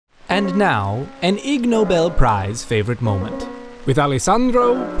And now, an Ig Nobel Prize favorite moment, with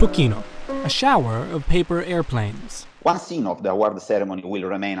Alessandro Pluchino, a shower of paper airplanes. One scene of the award ceremony will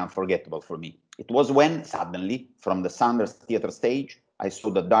remain unforgettable for me. It was when, suddenly, from the Sanders Theatre stage, I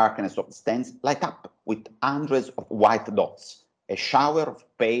saw the darkness of the stands light up with hundreds of white dots, a shower of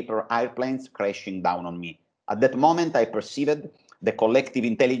paper airplanes crashing down on me. At that moment, I perceived the collective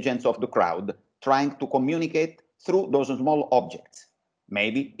intelligence of the crowd trying to communicate through those small objects.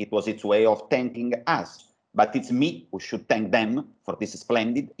 Maybe it was its way of thanking us, but it's me who should thank them for this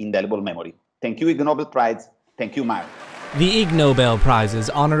splendid, indelible memory. Thank you, Ig Nobel Prize. Thank you, Mark. The Ig Nobel Prizes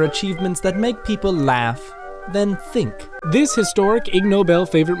honor achievements that make people laugh, then think. This historic Ig Nobel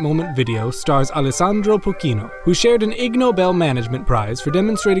Favorite Moment video stars Alessandro Pluchino, who shared an Ig Nobel Management Prize for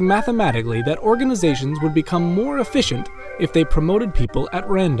demonstrating mathematically that organizations would become more efficient if they promoted people at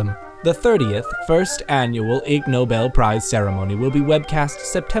random. The 30th First Annual Ig Nobel Prize ceremony will be webcast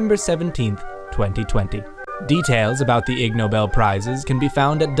September 17th, 2020. Details about the Ig Nobel Prizes can be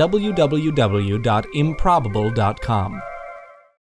found at www.improbable.com.